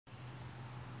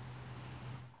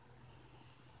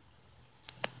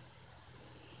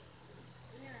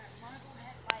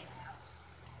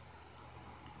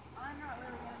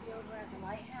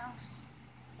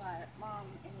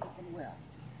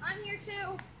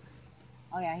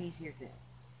Oh yeah, he's here too.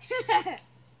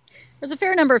 There's a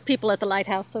fair number of people at the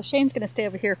lighthouse, so Shane's going to stay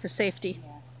over here for safety.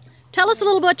 Yeah. Tell us a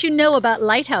little what you know about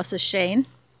lighthouses, Shane.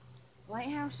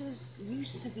 Lighthouses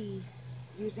used to be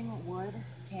using wood,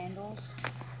 candles,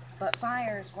 but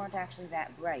fires weren't actually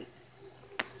that bright.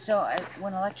 So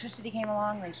when electricity came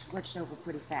along, they switched over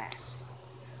pretty fast.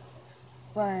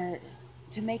 But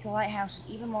to make the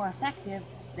lighthouses even more effective,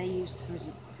 they used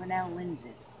Fresnel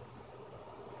lenses.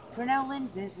 Fresnel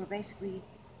lenses were basically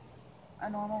a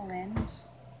normal lens,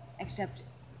 except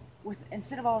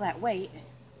instead of all that weight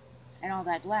and all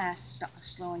that glass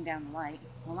slowing down the light,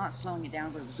 well, not slowing it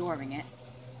down, but absorbing it,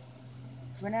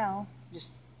 Fresnel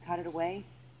just cut it away,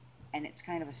 and it's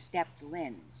kind of a stepped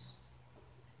lens.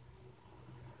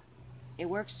 It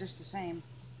works just the same.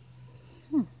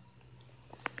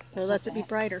 It lets it be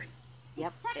brighter.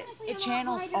 Yep. It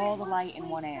channels all the light in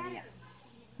one area.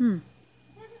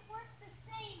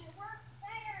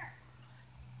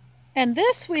 And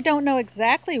this, we don't know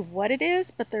exactly what it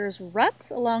is, but there's ruts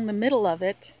along the middle of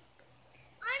it.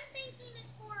 I'm thinking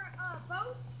it's for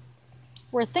boats.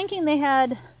 We're thinking they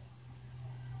had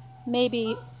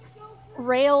maybe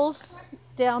rails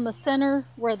down the center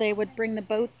where they would bring the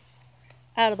boats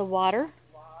out of the water,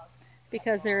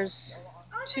 because there's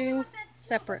two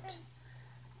separate.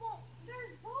 Well,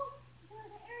 there's boats. There's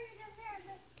an area down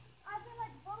there. I feel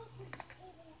like boats would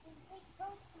take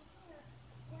boats from here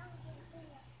down to the thing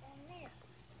that's down there.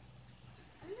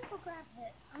 I'm gonna go grab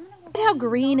it. Look at how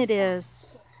green it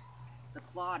is. The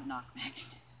clawed knockback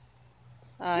stick.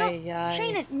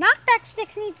 Shayna, knockback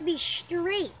sticks need to be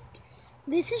straight.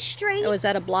 This is straight. Oh, is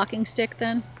that a blocking stick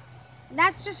then?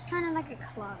 That's just kind of like a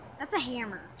club. That's a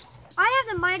hammer. I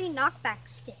have the mighty knockback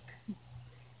stick.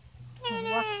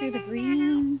 We'll walk through the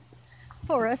green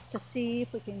forest to see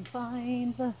if we can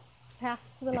find the path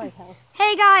to the lighthouse.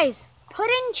 Hey guys, put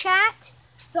in chat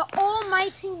the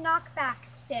almighty knockback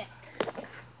stick. Okay,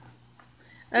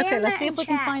 Spam let's that see in if we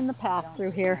can chat. find the path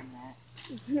through here.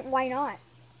 Why not?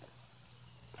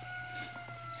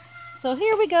 So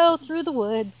here we go through the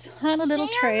woods on a little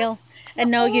trail. And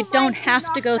no, you don't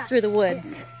have to go through the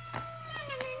woods.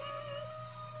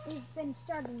 We've been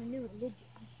starting a new religion.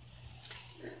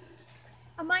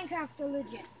 A Minecraft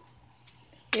religion.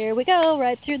 Here we go,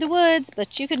 right through the woods,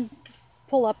 but you can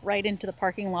pull up right into the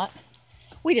parking lot.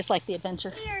 We just like the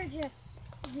adventure. We're just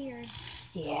weird.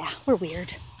 Yeah, we're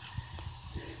weird.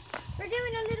 We're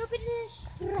doing a little bit of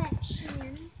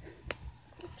stretching.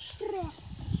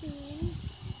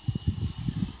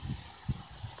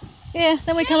 Yeah,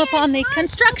 then we come upon the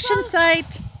construction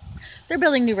site. They're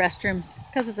building new restrooms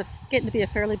because it's getting to be a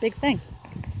fairly big thing.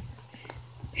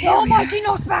 The almighty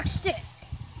knockback stick.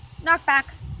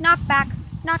 Knockback, knockback,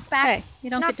 knockback. Hey, you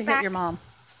don't get to hit your mom.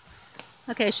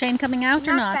 Okay, Shane coming out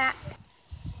or not?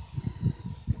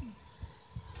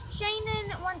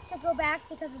 Shane wants to go back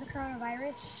because of the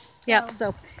coronavirus. So Yep,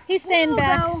 so he's staying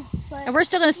back. And we're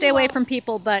still going to stay away from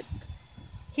people, but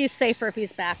he's safer if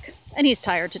he's back. And he's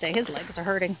tired today. His legs are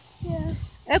hurting. Yeah.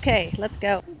 Okay, let's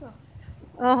go.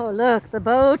 Oh, look, the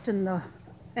boat and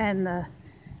the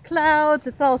clouds.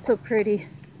 It's all so pretty.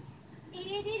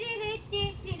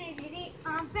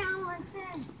 I'm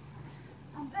balancing.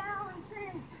 I'm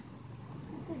balancing.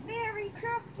 The very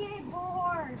crooked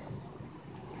board.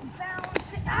 I'm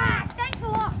balancing. Ah, thanks a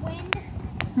lot,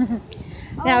 wind.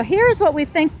 Now, here's what we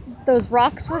think those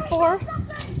rocks were for.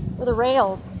 Or the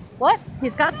rails. What?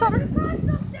 He's got something?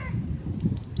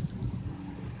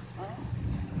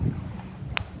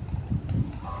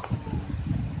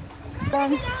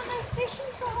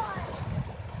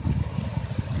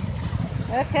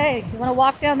 Okay, you want to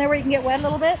walk down there where you can get wet a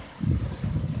little bit?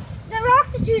 The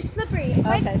rocks are too slippery. It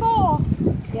might fall.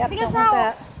 Yep, Because don't want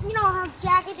that. you know how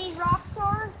jagged these rocks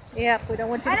are? Yep, we don't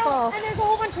want you to fall. And there's a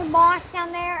whole bunch of moss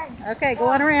down there. Okay, go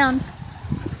on around.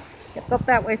 Get up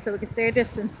that way so we can stay a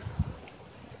distance.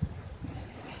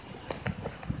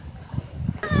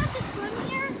 Do I have to swim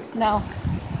here? No.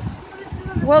 So this is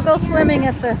on the We'll go swimming area? swimming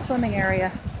at the swimming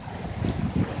area.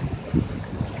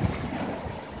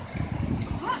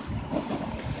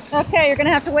 Okay, you're going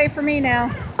to have to wait for me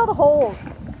now. Oh, the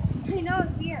holes. I know,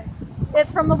 it's weird. It's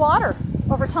from the water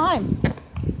over time.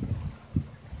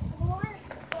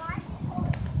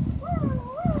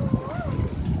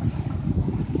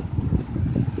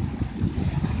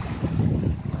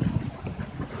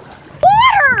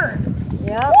 Water!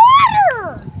 Yep.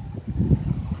 Water!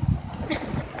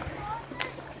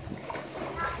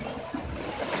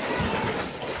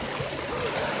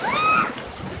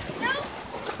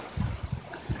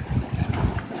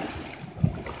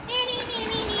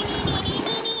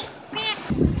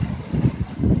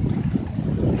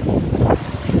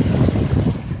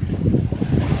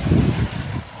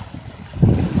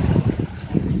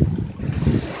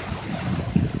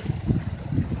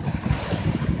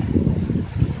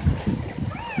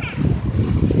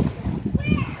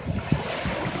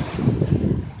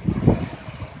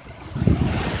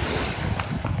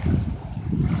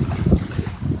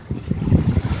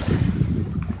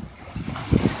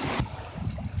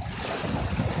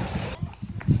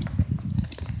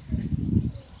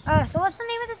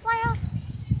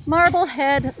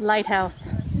 Marblehead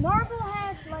Lighthouse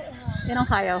Marblehead Lighthouse. in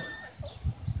Ohio.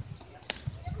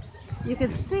 You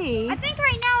can see, I think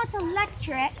right now it's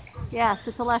electric. yes,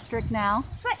 it's electric now.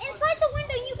 But inside the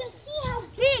window you can see how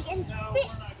big and thick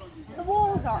the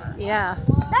walls are. Yeah.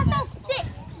 That's how thick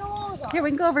the walls are. Here, we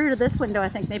can go over here to this window, I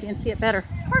think, maybe, and see it better.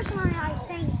 Personally, I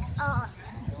think,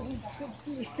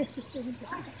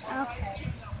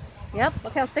 okay. Yep,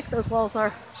 look how thick those walls are.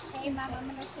 Hey, Mom, I'm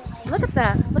gonna show you. Look at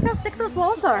that. Look how thick those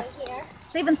walls are. Right here.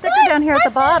 It's even thicker down here at the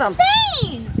bottom. That's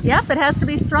insane! Yep, it has to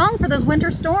be strong for those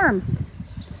winter storms.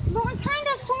 Well, it kind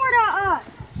of, sort of,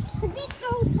 defeats the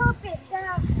whole purpose to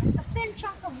have a thin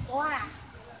chunk of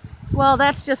glass. Well,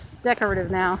 that's just decorative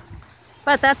now.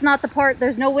 But that's not the part,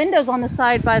 there's no windows on the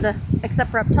side by the, except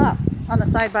for up top, on the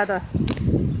side by the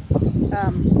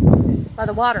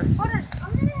water. Hold on,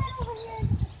 I'm gonna head over here.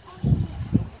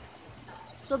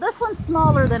 So this one's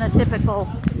smaller than a typical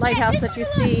lighthouse that you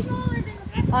see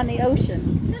on the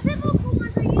ocean. The typical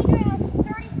ones are usually like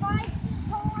 35 feet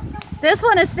tall or something. This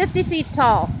one is 50 feet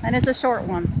tall, and it's a short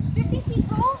one. 50 feet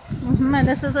tall? And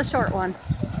this is a short one.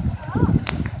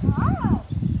 Oh.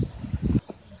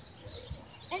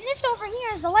 And this over here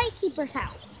is the lightkeeper's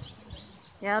house.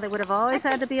 Yeah, they would have always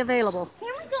had to be available.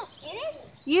 Can we go in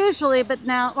it? Usually, but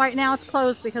right now it's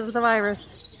closed because of the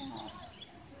virus.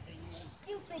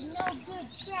 Stupid, no good,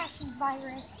 trashy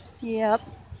virus. Yep.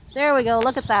 There we go.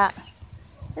 Look at that.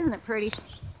 Isn't it pretty?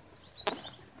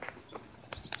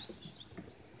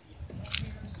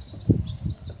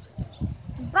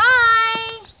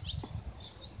 Bye!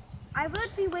 I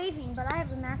would be waving, but I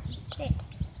have a massive stick.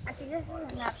 Actually, this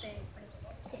isn't that big, but it's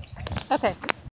a stick. Okay.